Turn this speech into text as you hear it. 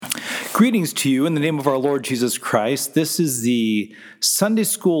Greetings to you in the name of our Lord Jesus Christ. This is the Sunday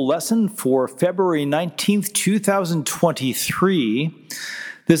School lesson for February 19th, 2023.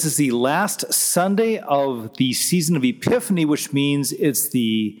 This is the last Sunday of the season of Epiphany, which means it's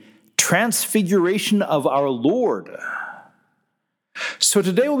the transfiguration of our Lord. So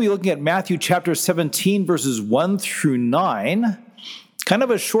today we'll be looking at Matthew chapter 17, verses 1 through 9. Kind of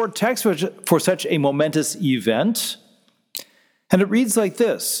a short text for such a momentous event. And it reads like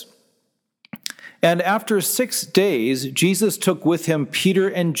this. And after 6 days, Jesus took with him Peter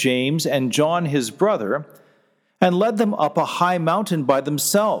and James and John his brother, and led them up a high mountain by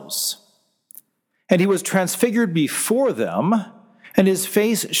themselves. And he was transfigured before them, and his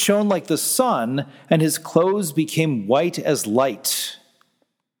face shone like the sun, and his clothes became white as light.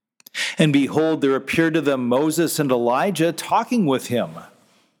 And behold, there appeared to them Moses and Elijah talking with him.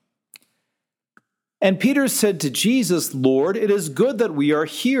 And Peter said to Jesus, Lord, it is good that we are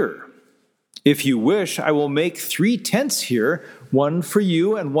here. If you wish, I will make 3 tents here, one for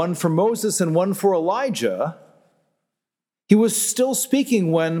you and one for Moses and one for Elijah. He was still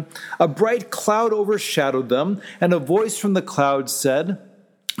speaking when a bright cloud overshadowed them, and a voice from the cloud said,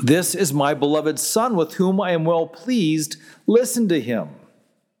 This is my beloved Son, with whom I am well pleased. Listen to him.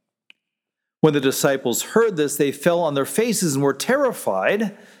 When the disciples heard this, they fell on their faces and were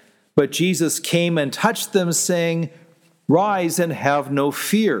terrified. But Jesus came and touched them, saying, Rise and have no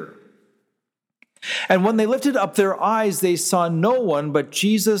fear. And when they lifted up their eyes, they saw no one but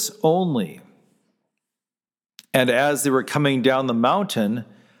Jesus only. And as they were coming down the mountain,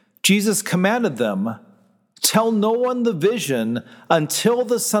 Jesus commanded them, Tell no one the vision until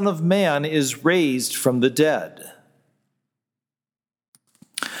the Son of Man is raised from the dead.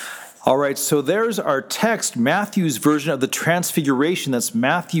 All right, so there's our text, Matthew's version of the Transfiguration. That's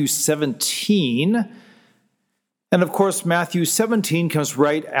Matthew 17. And of course, Matthew 17 comes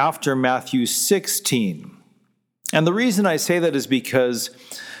right after Matthew 16. And the reason I say that is because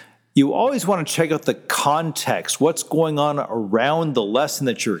you always want to check out the context, what's going on around the lesson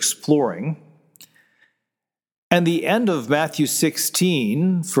that you're exploring. And the end of Matthew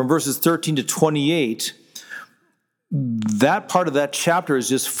 16, from verses 13 to 28, that part of that chapter is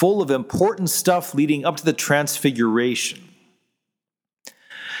just full of important stuff leading up to the Transfiguration.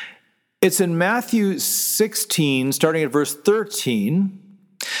 It's in Matthew 16, starting at verse 13,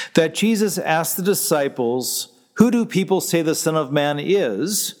 that Jesus asked the disciples, Who do people say the Son of Man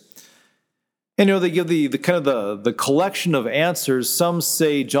is? And they give the kind of the collection of answers. Some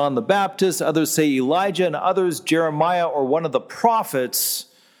say John the Baptist, others say Elijah, and others Jeremiah or one of the prophets.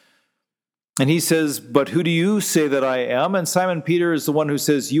 And he says, But who do you say that I am? And Simon Peter is the one who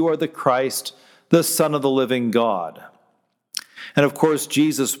says, You are the Christ, the Son of the living God. And of course,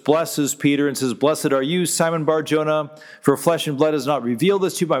 Jesus blesses Peter and says, Blessed are you, Simon Bar-Jonah, for flesh and blood has not revealed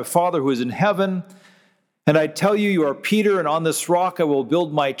this to you, my Father who is in heaven. And I tell you, you are Peter, and on this rock I will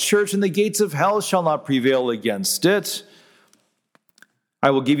build my church, and the gates of hell shall not prevail against it.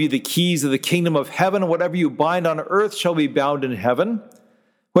 I will give you the keys of the kingdom of heaven, and whatever you bind on earth shall be bound in heaven.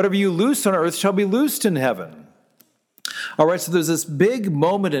 Whatever you loose on earth shall be loosed in heaven. All right, so there's this big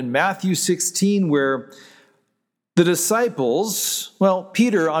moment in Matthew 16 where the disciples,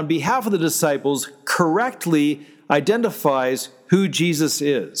 Peter, on behalf of the disciples, correctly identifies who Jesus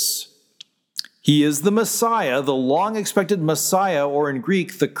is. He is the Messiah, the long-expected Messiah, or in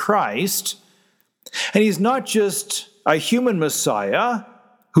Greek, the Christ. And he's not just a human Messiah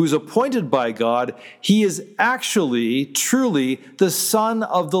who's appointed by God. He is actually, truly, the Son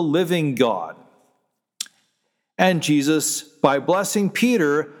of the living God. And Jesus, by blessing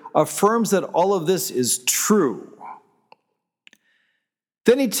Peter, affirms that all of this is true.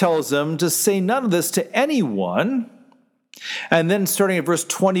 Then he tells them to say none of this to anyone. And then starting at verse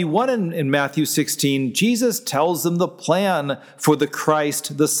 21 in Matthew 16, Jesus tells them the plan for the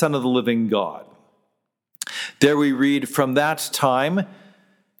Christ, the Son of the living God. There we read, From that time,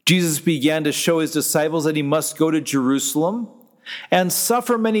 Jesus began to show his disciples that he must go to Jerusalem and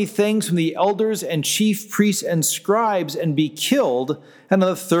suffer many things from the elders and chief priests and scribes and be killed, and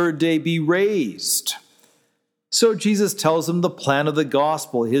on the 3rd day be raised. So Jesus tells them the plan of the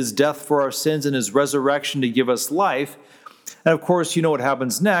gospel, his death for our sins and his resurrection to give us life. And of course, you know what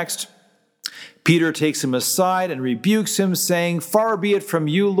happens next. Peter takes him aside and rebukes him, saying, Far be it from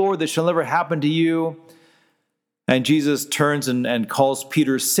you, Lord, this shall never happen to you. And Jesus turns and calls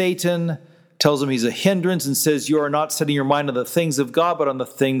Peter Satan, tells him he's a hindrance, and says, You are not setting your mind on the things of God, but on the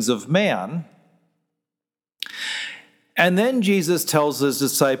things of man. And then Jesus tells his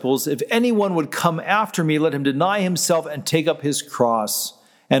disciples, If anyone would come after me, let him deny himself and take up his cross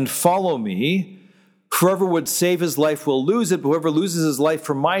and follow me. Whoever would save his life will lose it, but whoever loses his life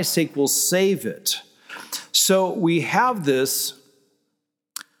for my sake will save it. So we have this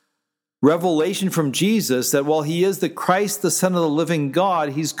revelation from Jesus that while he is the Christ, the Son of the living God,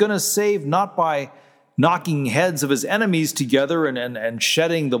 he's going to save not by knocking heads of his enemies together and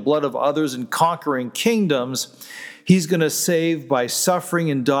shedding the blood of others and conquering kingdoms. He's going to save by suffering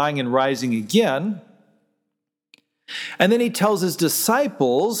and dying and rising again. And then he tells his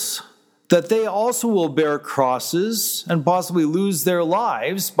disciples that they also will bear crosses and possibly lose their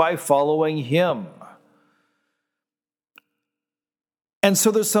lives by following him. And so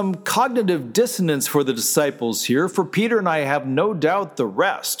there's some cognitive dissonance for the disciples here. For Peter and I have no doubt the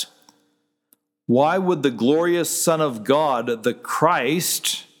rest. Why would the glorious Son of God, the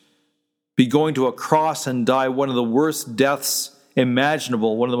Christ, be going to a cross and die one of the worst deaths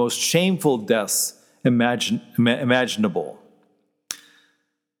imaginable, one of the most shameful deaths imaginable?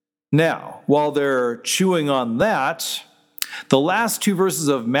 Now, while they're chewing on that, the last two verses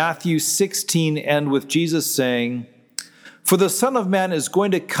of Matthew 16 end with Jesus saying, "For the Son of Man is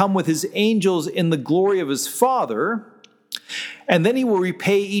going to come with his angels in the glory of his Father, and then he will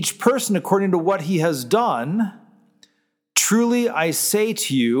repay each person according to what he has done. Truly I say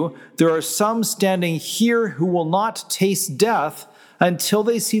to you, there are some standing here who will not taste death until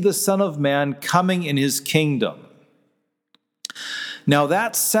they see the Son of Man coming in his kingdom." Now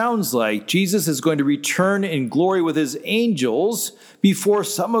that sounds like Jesus is going to return in glory with his angels before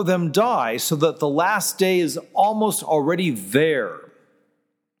some of them die, so that the last day is almost already there.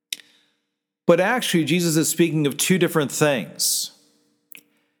 But actually, Jesus is speaking of two different things.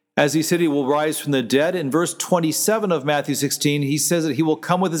 As he said he will rise from the dead, in verse 27 of Matthew 16, he says that he will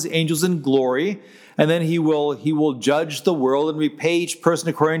come with his angels in glory, and then he will judge the world and repay each person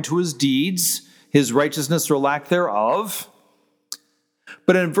according to his deeds, his righteousness or lack thereof.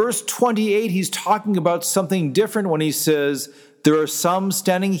 But in verse 28, he's talking about something different when he says, there are some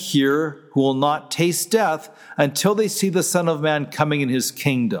standing here who will not taste death until they see the Son of Man coming in his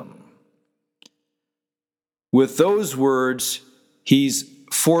kingdom. With those words, he's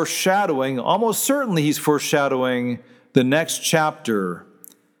foreshadowing, almost certainly he's foreshadowing the next chapter,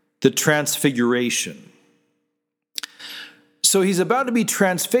 the Transfiguration. So he's about to be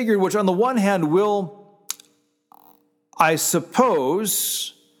transfigured, which on the one hand will, I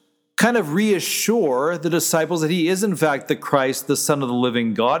suppose, kind of reassure the disciples that he is in fact the Christ, the Son of the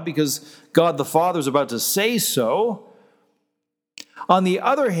living God, because God the Father is about to say so. On the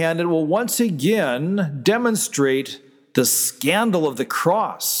other hand, it will once again demonstrate the scandal of the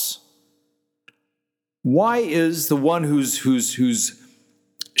cross. Why is the one who's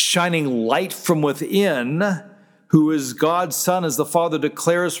shining light from within, who is God's Son, as the Father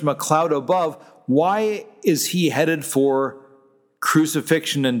declares from a cloud above, why is he headed for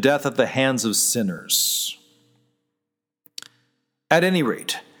crucifixion and death at the hands of sinners? At any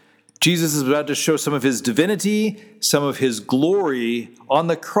rate, Jesus is about to show some of his divinity, some of his glory on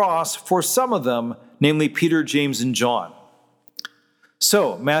the cross for some of them, namely Peter, James, and John.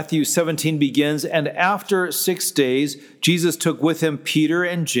 So Matthew 17 begins, and after 6 days, Jesus took with him Peter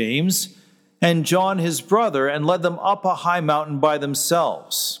and James and John his brother and led them up a high mountain by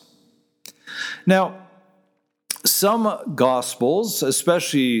themselves. Now, some Gospels,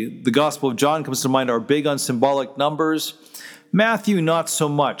 especially the Gospel of John comes to mind, are big on symbolic numbers. Matthew, not so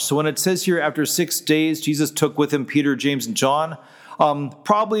much. So when it says here, after 6 days, Jesus took with him Peter, James, and John,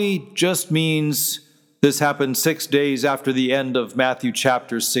 probably just means this happened 6 days after the end of Matthew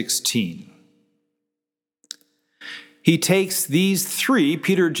chapter 16. He takes these three,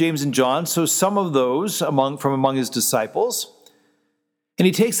 Peter, James, and John, so some of those from among his disciples, and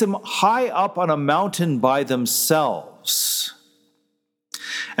he takes them high up on a mountain by themselves.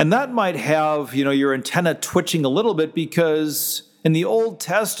 And that might have, your antenna twitching a little bit, because in the Old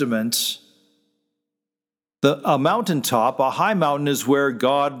Testament, a mountaintop, a high mountain, is where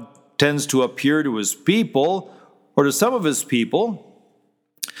God tends to appear to his people, or to some of his people.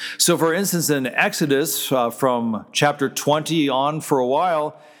 So for instance, in Exodus, from chapter 20 on for a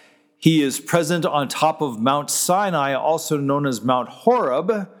while, he is present on top of Mount Sinai, also known as Mount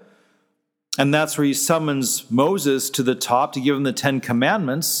Horeb. And that's where he summons Moses to the top to give him the 10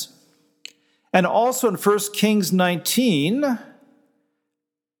 Commandments. And also in 1 Kings 19,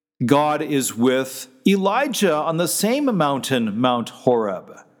 God is with Elijah on the same mountain, Mount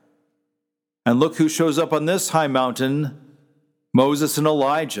Horeb. And look who shows up on this high mountain, Moses and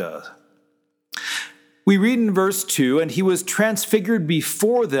Elijah. We read in verse 2, and he was transfigured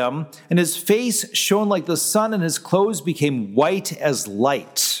before them, and his face shone like the sun, and his clothes became white as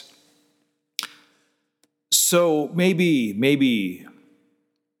light. So maybe,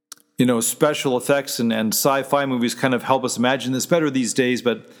 special effects and sci-fi movies kind of help us imagine this better these days,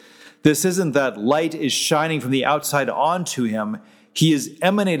 but this isn't that light is shining from the outside onto him. He is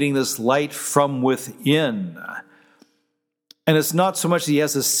emanating this light from within. And it's not so much that he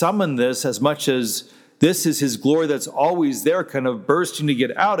has to summon this as much as this is his glory that's always there, kind of bursting to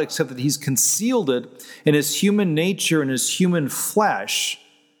get out, except that he's concealed it in his human nature and his human flesh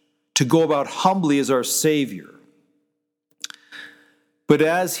to go about humbly as our Savior. But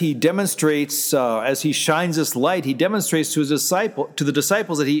as he demonstrates, as he shines this light, he demonstrates to the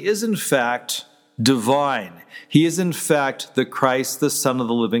disciples that he is in fact divine. He is in fact the Christ, the Son of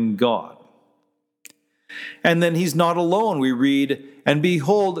the living God. And then he's not alone. We read, "And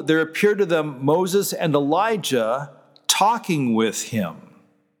behold, there appeared to them Moses and Elijah talking with him."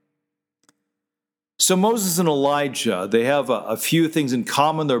 So Moses and Elijah, they have a few things in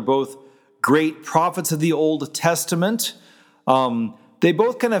common. They're both great prophets of the Old Testament. They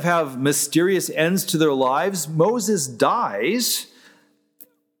both kind of have mysterious ends to their lives. Moses dies,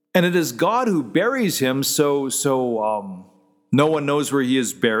 and it is God who buries him, so no one knows where he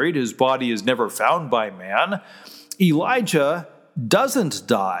is buried. His body is never found by man. Elijah doesn't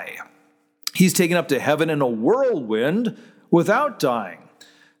die. He's taken up to heaven in a whirlwind without dying.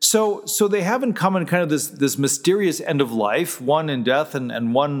 So they have in common kind of this mysterious end of life, one in death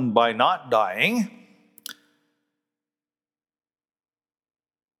and one by not dying.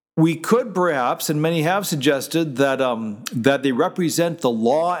 We could perhaps, and many have suggested, that they represent the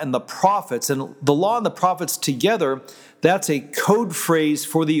law and the prophets. And the law and the prophets together, that's a code phrase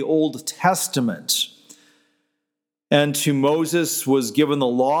for the Old Testament. And to Moses was given the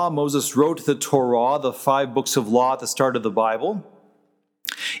law. Moses wrote the Torah, the 5 books of law at the start of the Bible.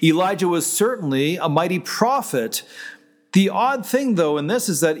 Elijah was certainly a mighty prophet. The odd thing, though, in this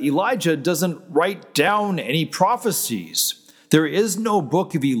is that Elijah doesn't write down any prophecies. There is no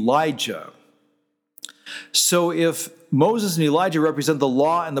book of Elijah. So if Moses and Elijah represent the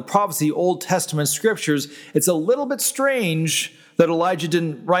law and the prophets, the Old Testament scriptures, it's a little bit strange that Elijah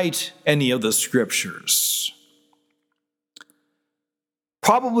didn't write any of the scriptures.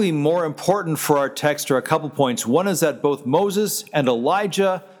 Probably more important for our text are a couple points. One is that both Moses and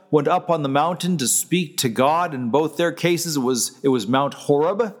Elijah went up on the mountain to speak to God. In both their cases, it was Mount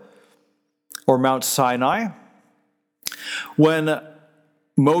Horeb or Mount Sinai. When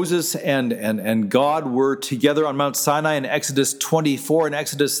Moses and God were together on Mount Sinai in Exodus 24 and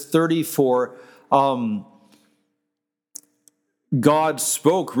Exodus 34, God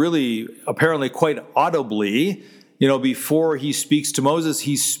spoke really, apparently quite audibly. Before he speaks to Moses,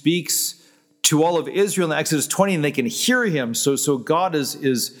 he speaks to all of Israel in Exodus 20, and they can hear him. So God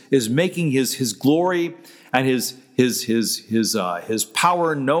is making his glory and his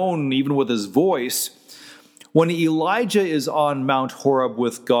power known even with his voice. When Elijah is on Mount Horeb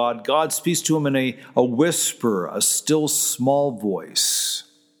with God, God speaks to him in a whisper, a still small voice.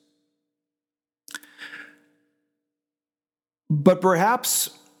 But perhaps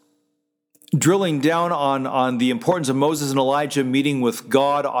drilling down on the importance of Moses and Elijah meeting with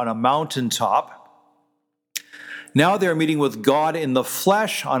God on a mountaintop, now they're meeting with God in the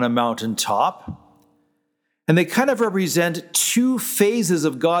flesh on a mountaintop, and they kind of represent 2 phases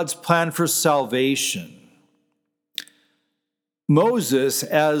of God's plan for salvation. Moses,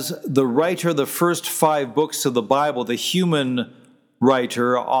 as the writer of the first 5 books of the Bible, the human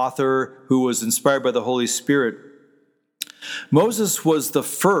writer, author who was inspired by the Holy Spirit, Moses was the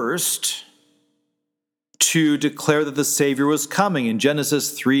first to declare that the Savior was coming in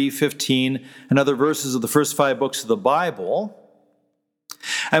Genesis 3:15 and other verses of the first 5 books of the Bible.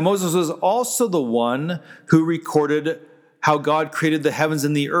 And Moses was also the one who recorded how God created the heavens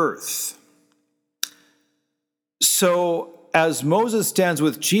and the earth. So as Moses stands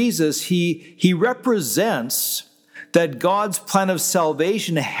with Jesus, he represents that God's plan of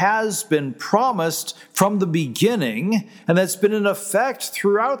salvation has been promised from the beginning, and that's been in effect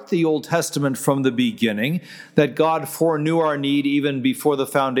throughout the Old Testament from the beginning, that God foreknew our need even before the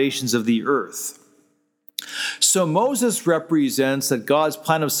foundations of the earth. So Moses represents that God's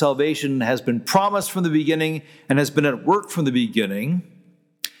plan of salvation has been promised from the beginning and has been at work from the beginning.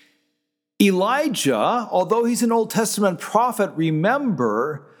 Elijah, although he's an Old Testament prophet,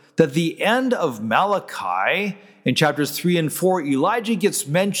 remember that the end of Malachi, in chapters 3 and 4, Elijah gets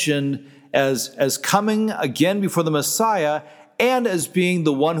mentioned as coming again before the Messiah and as being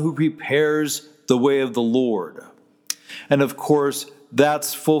the one who prepares the way of the Lord. And of course,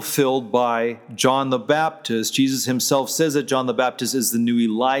 that's fulfilled by John the Baptist. Jesus himself says that John the Baptist is the new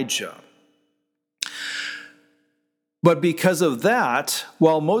Elijah. But because of that,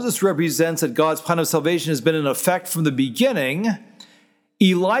 while Moses represents that God's plan of salvation has been in effect from the beginning,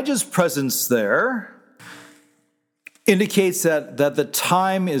 Elijah's presence there indicates that the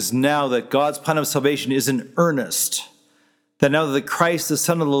time is now, that God's plan of salvation is in earnest. That now that the Christ, the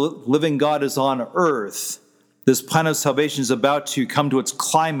Son of the living God, is on earth, this plan of salvation is about to come to its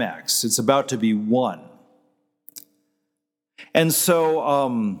climax. It's about to be won. And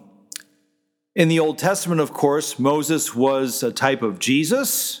so, in the Old Testament, of course, Moses was a type of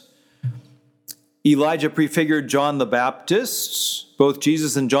Jesus. Elijah prefigured John the Baptist. Both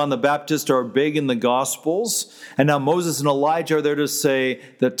Jesus and John the Baptist are big in the Gospels. And now Moses and Elijah are there to say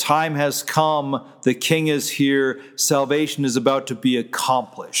the time has come, the king is here, salvation is about to be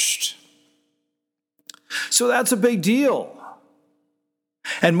accomplished. So that's a big deal.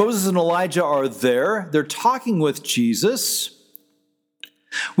 And Moses and Elijah are there. They're talking with Jesus.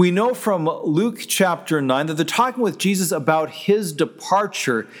 We know from Luke chapter 9 that they're talking with Jesus about his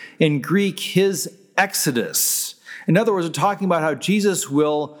departure, in Greek, his exodus. In other words, they're talking about how Jesus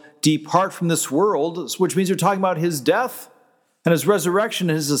will depart from this world, which means they're talking about his death and his resurrection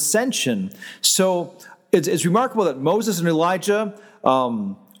and his ascension. So it's remarkable that Moses and Elijah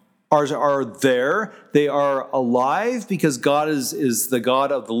are there. They are alive because God is the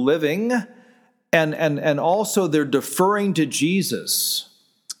God of the living. And also they're deferring to Jesus.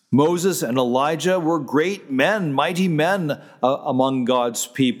 Moses and Elijah were great men, mighty men among God's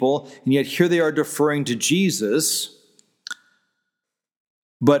people, and yet here they are deferring to Jesus.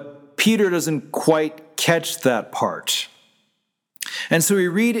 But Peter doesn't quite catch that part. And so we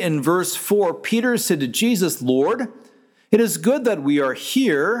read in verse 4, Peter said to Jesus, "Lord, it is good that we are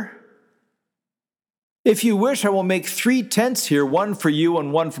here. If you wish, I will make 3 tents here, one for you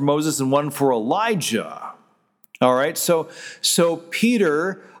and one for Moses and one for Elijah." All right, so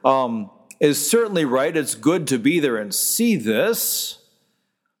Peter is certainly right. It's good to be there and see this.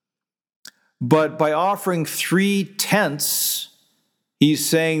 But by offering 3 tents, he's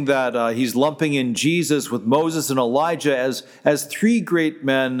saying that he's lumping in Jesus with Moses and Elijah as 3 great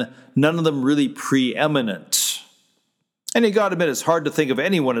men, none of them really preeminent. And you got to admit, it's hard to think of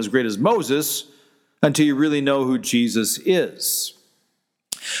anyone as great as Moses until you really know who Jesus is.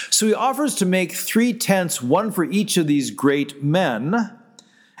 So he offers to make 3 tents, one for each of these great men.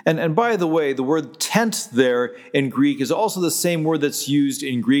 And by the way, the word tent there in Greek is also the same word that's used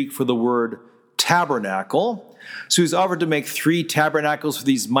in Greek for the word tabernacle. So he's offered to make 3 tabernacles for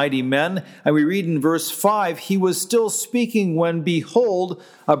these mighty men. And we read in verse 5, he was still speaking when, behold,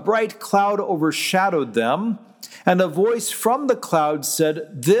 a bright cloud overshadowed them. And a voice from the cloud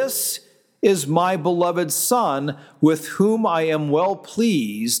said, "This is my beloved Son, with whom I am well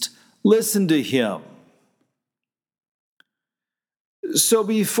pleased. Listen to him." So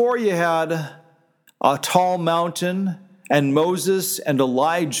before you had a tall mountain and Moses and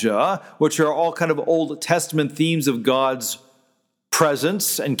Elijah, which are all kind of Old Testament themes of God's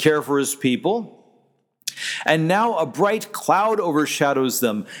presence and care for his people. And now a bright cloud overshadows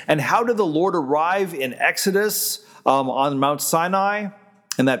them. And how did the Lord arrive in Exodus on Mount Sinai?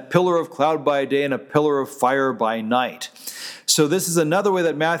 And that pillar of cloud by day and a pillar of fire by night. So this is another way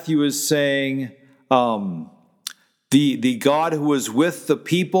that Matthew is saying the God who was with the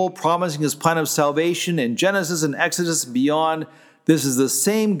people, promising his plan of salvation in Genesis and Exodus and beyond, this is the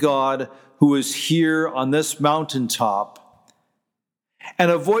same God who is here on this mountaintop.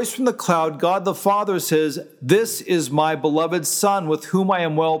 And a voice from the cloud, God the Father says, "This is my beloved Son, with whom I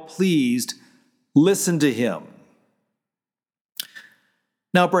am well pleased. Listen to him."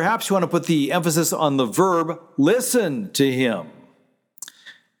 Now, perhaps you want to put the emphasis on the verb, listen to him.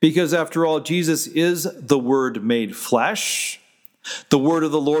 Because after all, Jesus is the Word made flesh. The word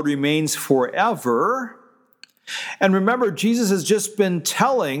of the Lord remains forever. And remember, Jesus has just been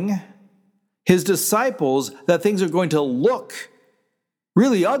telling his disciples that things are going to look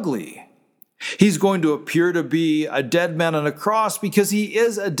really ugly. He's going to appear to be a dead man on a cross because he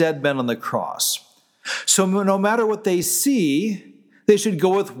is a dead man on the cross. So no matter what they see, they should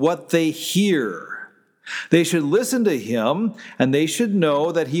go with what they hear. They should listen to him, and they should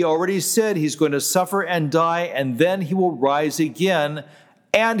know that he already said he's going to suffer and die, and then he will rise again,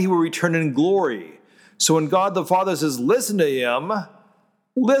 and he will return in glory. So when God the Father says, listen to him,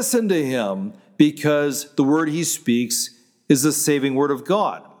 because the word he speaks is the saving word of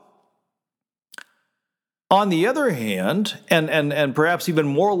God. On the other hand, and perhaps even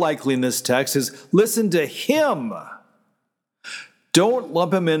more likely in this text, is listen to him. Don't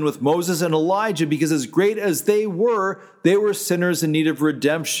lump him in with Moses and Elijah, because as great as they were sinners in need of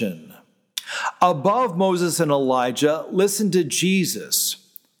redemption. Above Moses and Elijah, listen to Jesus.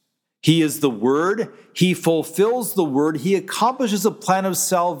 He is the Word. He fulfills the Word. He accomplishes a plan of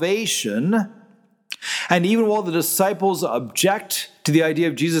salvation. And even while the disciples object to the idea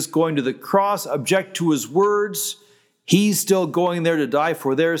of Jesus going to the cross, object to his words, he's still going there to die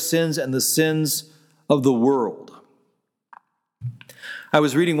for their sins and the sins of the world. I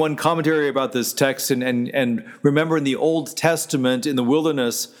was reading one commentary about this text and remember in the Old Testament, in the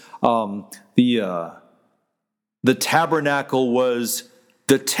wilderness, the tabernacle was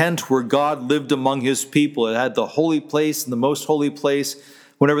the tent where God lived among his people. It had the holy place and the most holy place.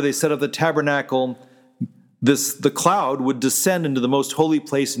 Whenever they set up the tabernacle, the cloud would descend into the most holy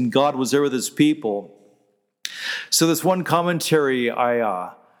place, and God was there with his people. So this one commentary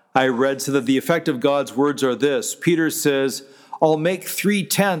I read said that the effect of God's words are this. Peter says, I'll make 3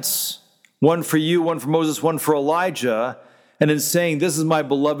 tents, one for you, one for Moses, one for Elijah. And in saying, this is my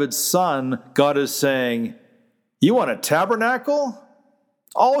beloved son, God is saying, you want a tabernacle?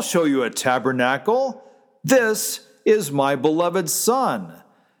 I'll show you a tabernacle. This is my beloved son.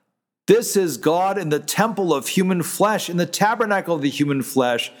 This is God in the temple of human flesh, in the tabernacle of the human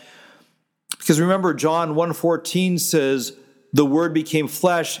flesh. Because remember, John 1:14 says, the word became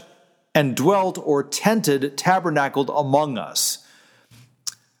flesh and dwelt or tented, tabernacled among us.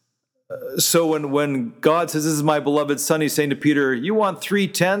 So when God says, this is my beloved son, he's saying to Peter, you want 3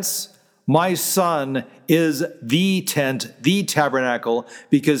 tents? My son is the tent, the tabernacle,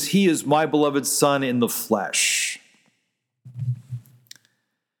 because he is my beloved son in the flesh.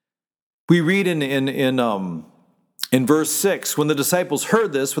 We read in verse 6, when the disciples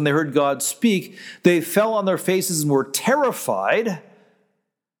heard this, when they heard God speak, they fell on their faces and were terrified.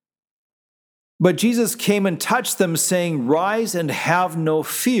 But Jesus came and touched them, saying, rise and have no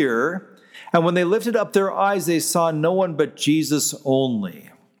fear. And when they lifted up their eyes, they saw no one but Jesus only.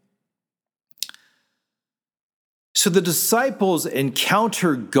 So the disciples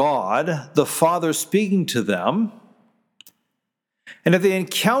encounter God, the Father speaking to them. And if they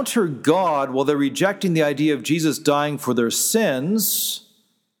encounter God while they're rejecting the idea of Jesus dying for their sins,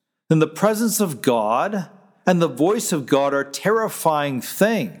 then the presence of God and the voice of God are terrifying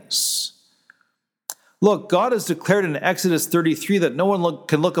things. Look, God has declared in Exodus 33 that no one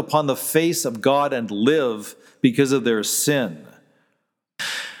can look upon the face of God and live because of their sin.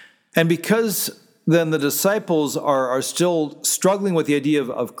 And because then the disciples are still struggling with the idea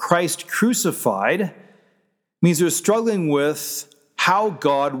of Christ crucified, means they're struggling with how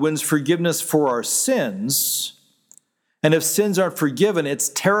God wins forgiveness for our sins. And if sins aren't forgiven, it's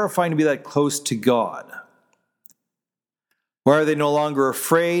terrifying to be that close to God. Why are they no longer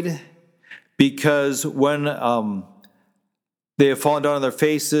afraid? Because when they have fallen down on their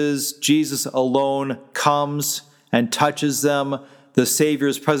faces, Jesus alone comes and touches them. The Savior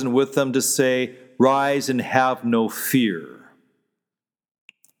is present with them to say, rise and have no fear.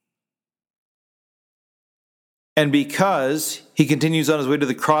 And because he continues on his way to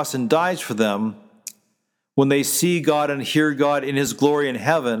the cross and dies for them, when they see God and hear God in his glory in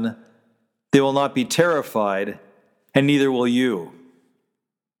heaven, they will not be terrified, and neither will you.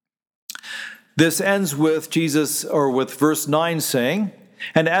 This ends with Jesus, or with verse 9 saying,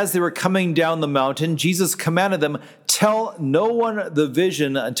 and as they were coming down the mountain, Jesus commanded them, tell no one the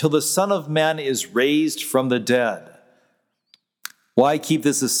vision until the Son of Man is raised from the dead. Why keep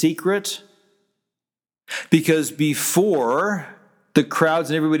this a secret? Because before the crowds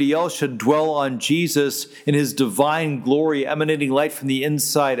and everybody else should dwell on Jesus in his divine glory, emanating light from the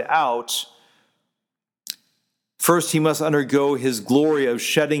inside out, first he must undergo his glory of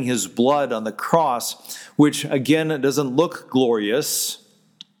shedding his blood on the cross, which again doesn't look glorious,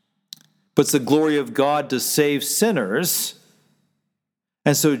 but it's the glory of God to save sinners.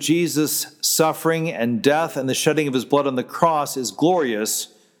 And so Jesus' suffering and death and the shedding of his blood on the cross is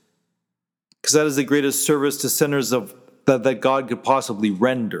glorious, because that is the greatest service to sinners that God could possibly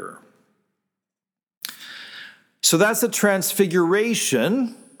render. So that's the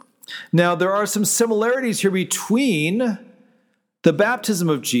transfiguration. Now, there are some similarities here between the baptism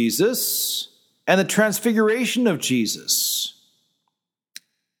of Jesus and the transfiguration of Jesus.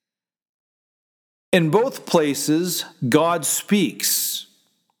 In both places, God speaks.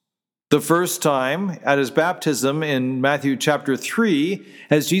 The first time at his baptism in Matthew chapter 3,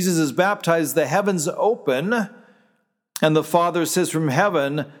 as Jesus is baptized, the heavens open, and the Father says from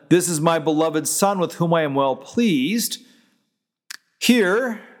heaven, this is my beloved Son with whom I am well pleased.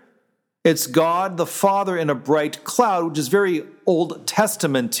 Here, it's God the Father in a bright cloud, which is very Old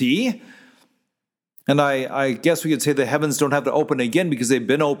Testament-y. And I guess we could say the heavens don't have to open again because they've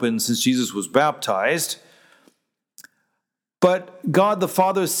been open since Jesus was baptized. But God the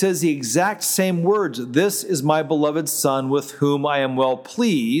Father says the exact same words, this is my beloved Son with whom I am well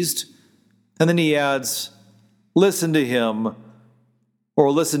pleased. And then he adds, listen to him,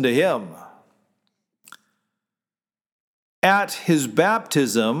 or listen to him. At his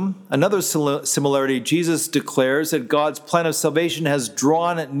baptism, another similarity, Jesus declares that God's plan of salvation has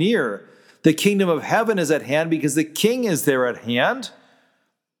drawn near. The kingdom of heaven is at hand because the king is there at hand.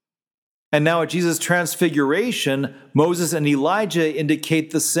 And now at Jesus' transfiguration, Moses and Elijah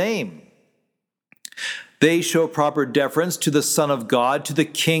indicate the same. They show proper deference to the Son of God, to the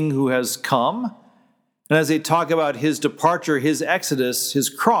King who has come. And as they talk about his departure, his exodus, his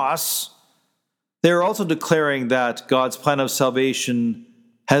cross, they are also declaring that God's plan of salvation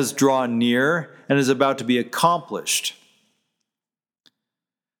has drawn near and is about to be accomplished.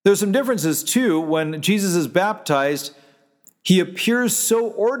 There are some differences, too. When Jesus is baptized, he appears so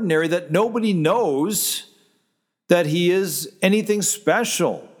ordinary that nobody knows that he is anything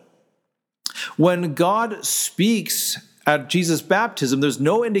special. When God speaks at Jesus' baptism, there's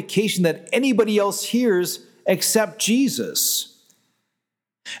no indication that anybody else hears except Jesus.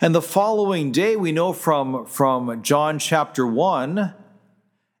 And the following day, we know from John chapter 1,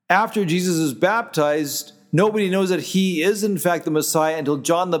 after Jesus is baptized, nobody knows that he is in fact the Messiah until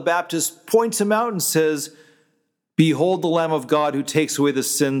John the Baptist points him out and says, "Behold the Lamb of God who takes away the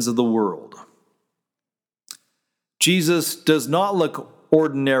sins of the world." Jesus does not look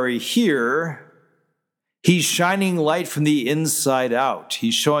ordinary here. He's shining light from the inside out.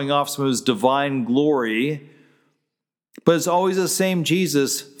 He's showing off some of his divine glory. But it's always the same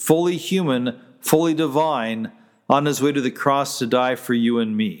Jesus, fully human, fully divine, on his way to the cross to die for you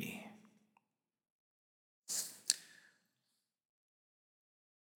and me.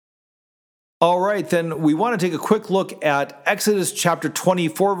 All right, then we want to take a quick look at Exodus chapter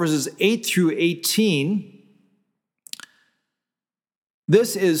 24, verses 8 through 18.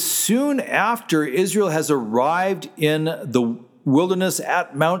 This is soon after Israel has arrived in the wilderness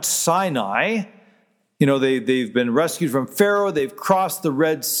at Mount Sinai. You know, they've been rescued from Pharaoh. They've crossed the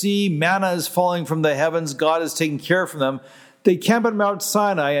Red Sea. Manna is falling from the heavens. God is taking care of them. They camp at Mount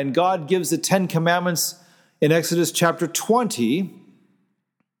Sinai, and God gives the 10 Commandments in Exodus chapter 20.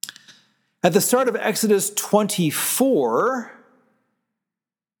 At the start of Exodus 24,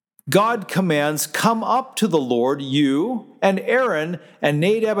 God commands, "Come up to the Lord, you and Aaron and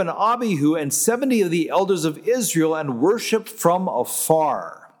Nadab and Abihu and 70 of the elders of Israel, and worship from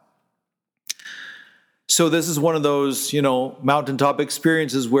afar." So this is one of those, mountaintop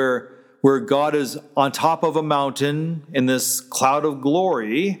experiences where God is on top of a mountain in this cloud of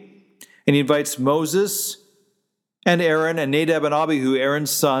glory, and he invites Moses and Aaron and Nadab and Abihu,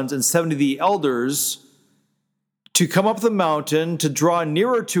 Aaron's sons, and 70 of the elders to come up the mountain, to draw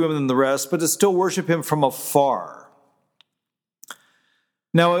nearer to him than the rest, but to still worship him from afar.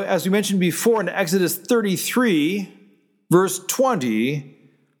 Now, as we mentioned before, in Exodus 33, verse 20,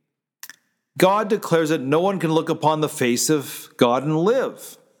 God declares that no one can look upon the face of God and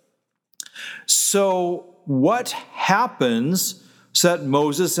live. So what happens so that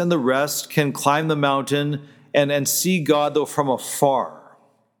Moses and the rest can climb the mountain and see God, though from afar?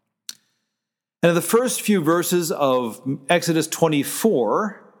 And in the first few verses of Exodus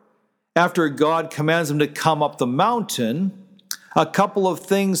 24, after God commands them to come up the mountain, a couple of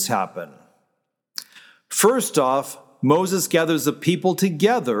things happen. First off, Moses gathers the people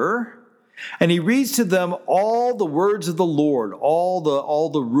together, and he reads to them all the words of the Lord, all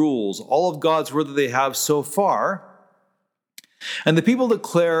the rules, all of God's word that they have so far. And the people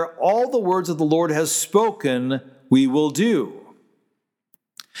declare, "All the words of the Lord has spoken, we will do."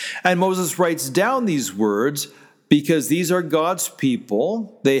 And Moses writes down these words because these are God's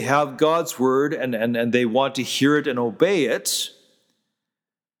people. They have God's word and they want to hear it and obey it.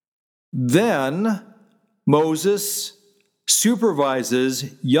 Then Moses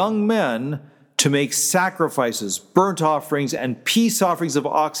supervises young men to make sacrifices, burnt offerings, and peace offerings of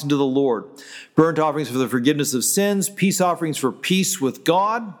oxen to the Lord. Burnt offerings for the forgiveness of sins, peace offerings for peace with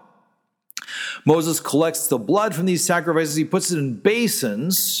God. Moses collects the blood from these sacrifices. He puts it in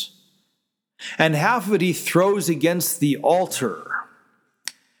basins, and half of it he throws against the altar,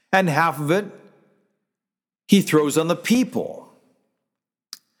 and half of it he throws on the people.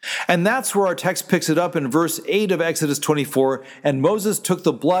 And that's where our text picks it up in verse 8 of Exodus 24. "And Moses took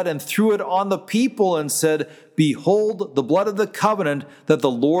the blood and threw it on the people and said, 'Behold, the blood of the covenant that the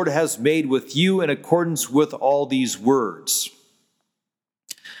Lord has made with you in accordance with all these words.'"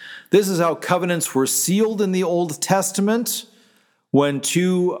 This is how covenants were sealed in the Old Testament. When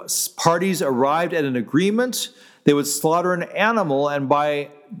two parties arrived at an agreement, they would slaughter an animal, and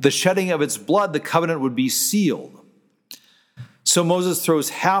by the shedding of its blood, the covenant would be sealed. So Moses throws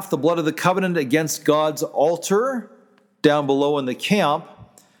half the blood of the covenant against God's altar down below in the camp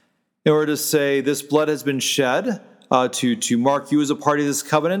in order to say, "This blood has been shed to mark you as a party of this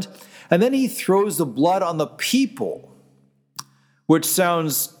covenant." And then he throws the blood on the people. which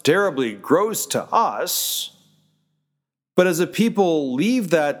sounds terribly gross to us. But as the people leave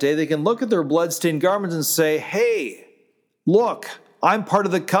that day, they can look at their bloodstained garments and say, hey, look, I'm part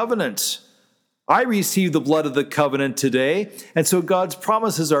of the covenant. I received the blood of the covenant today, and so God's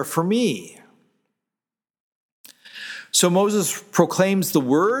promises are for me. So Moses proclaims the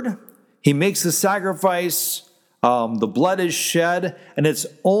word, he makes the sacrifice, the blood is shed, and it's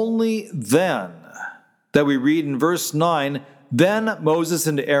only then that we read in verse 9, then Moses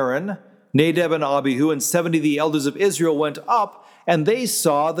and Aaron, Nadab and Abihu, and 70 of the elders of Israel went up, and they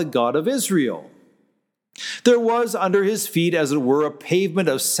saw the God of Israel. There was under his feet, as it were, a pavement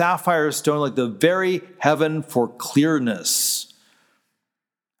of sapphire stone, like the very heaven for clearness.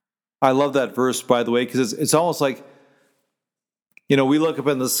 I love that verse, by the way, because it's almost like, we look up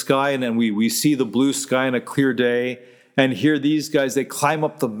in the sky and we see the blue sky on a clear day, and here these guys, they climb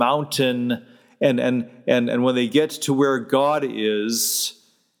up the mountain, and when they get to where God is,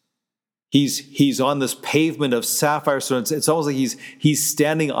 He's on this pavement of sapphire stone. It's almost like he's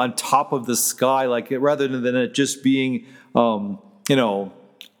standing on top of the sky, rather than it just being, blue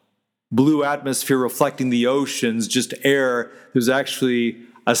atmosphere reflecting the oceans, just air. There's actually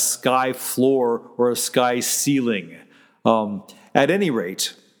a sky floor or a sky ceiling. At any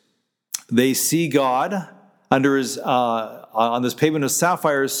rate, they see God under his on this pavement of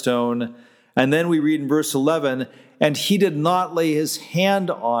sapphire stone, and then we read in verse 11. And he did not lay his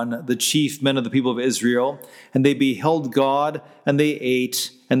hand on the chief men of the people of Israel, and they beheld God, and they ate,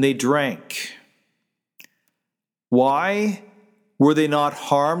 and they drank. Why were they not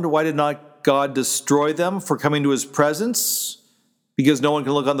harmed? Why did not God destroy them for coming to his presence? Because no one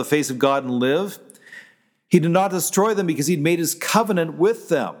can look on the face of God and live. He did not destroy them because he'd made his covenant with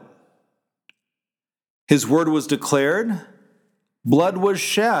them. His word was declared, blood was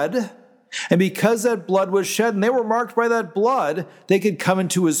shed, and because that blood was shed and they were marked by that blood, they could come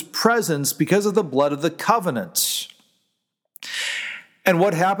into his presence because of the blood of the covenant. And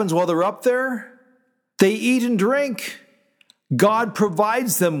what happens while they're up there? They eat and drink. God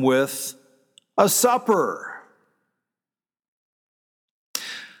provides them with a supper.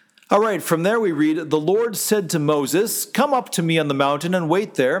 All right, from there we read, the Lord said to Moses, come up to me on the mountain and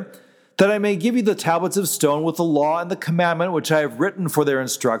wait there, that I may give you the tablets of stone with the law and the commandment which I have written for their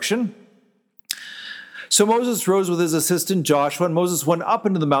instruction. So Moses rose with his assistant Joshua, and Moses went up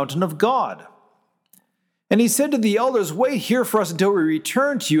into the mountain of God. And he said to the elders, wait here for us until we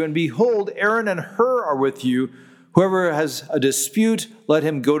return to you, and behold, Aaron and Hur are with you. Whoever has a dispute, let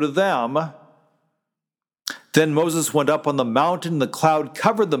him go to them. Then Moses went up on the mountain, and the cloud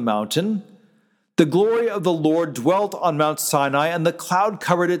covered the mountain. The glory of the Lord dwelt on Mount Sinai, and the cloud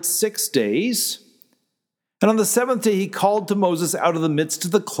covered it 6 days. And on the 7th day he called to Moses out of the midst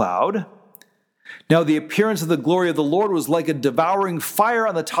of the cloud. Now the appearance of the glory of the Lord was like a devouring fire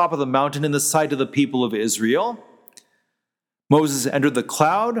on the top of the mountain in the sight of the people of Israel. Moses entered the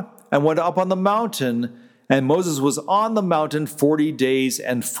cloud and went up on the mountain, and Moses was on the mountain 40 days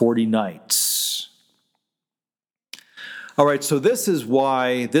and 40 nights. All right, so this is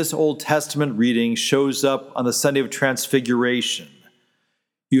why this Old Testament reading shows up on the Sunday of Transfiguration.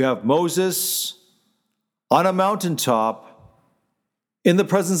 You have Moses on a mountaintop in the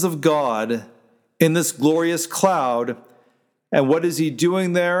presence of God, in this glorious cloud. And what is he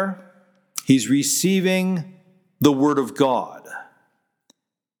doing there? He's receiving the word of God.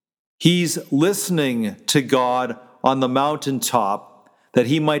 He's listening to God on the mountaintop that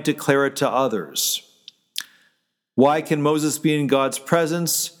he might declare it to others. Why can Moses be in God's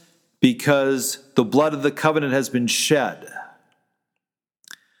presence? Because the blood of the covenant has been shed.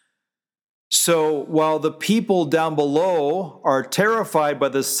 So while the people down below are terrified by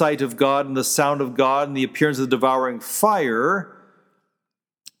the sight of God and the sound of God and the appearance of the devouring fire,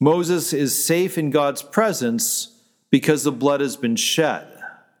 Moses is safe in God's presence because the blood has been shed.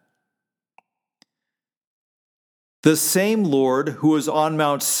 The same Lord who was on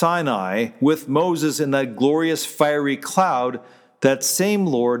Mount Sinai with Moses in that glorious fiery cloud, that same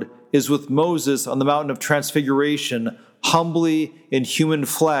Lord is with Moses on the mountain of Transfiguration, humbly in human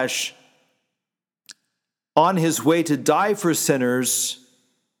flesh, on his way to die for sinners,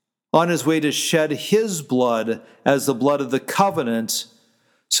 on his way to shed his blood as the blood of the covenant,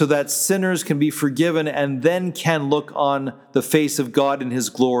 so that sinners can be forgiven and then can look on the face of God in his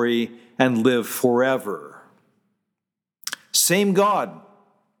glory and live forever. Same God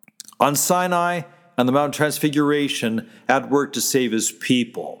on Sinai and the Mount Transfiguration at work to save his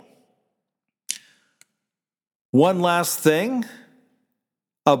people. One last thing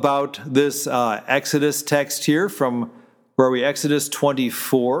about this Exodus text here from Exodus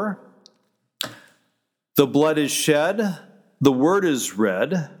 24. The blood is shed, the word is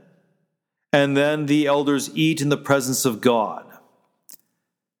read, and then the elders eat in the presence of God.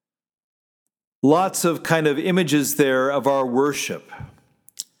 Lots of kind of images there of our worship.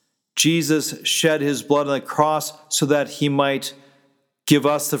 Jesus shed his blood on the cross so that he might give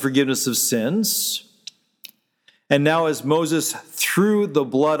us the forgiveness of sins. And now as Moses threw the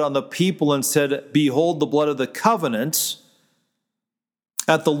blood on the people and said, "Behold the blood of the covenant,"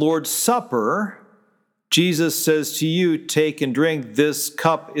 at the Lord's Supper, Jesus says to you, "Take and drink. This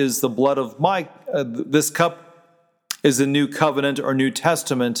cup is the blood of this cup is the new covenant or New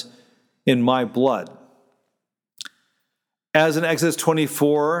Testament in my blood." As in Exodus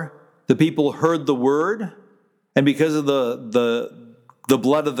 24, the people heard the word, and because of the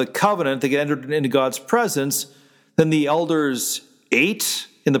blood of the covenant, they entered into God's presence. Then the elders ate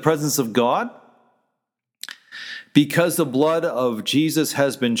in the presence of God. Because the blood of Jesus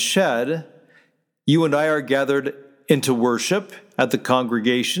has been shed, you and I are gathered into worship at the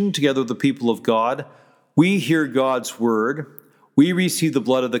congregation together with the people of God. We hear God's word. We receive the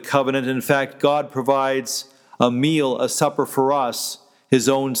blood of the covenant. In fact, God provides a meal, a supper for us, his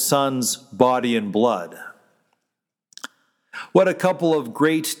own Son's body and blood. What a couple of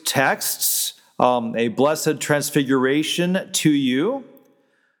great texts. A blessed transfiguration to you.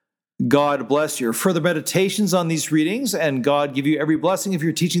 God bless your further meditations on these readings, and God give you every blessing if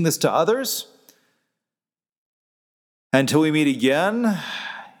you're teaching this to others. Until we meet again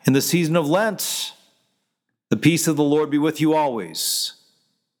in the season of Lent, the peace of the Lord be with you always.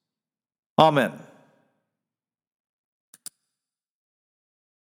 Amen.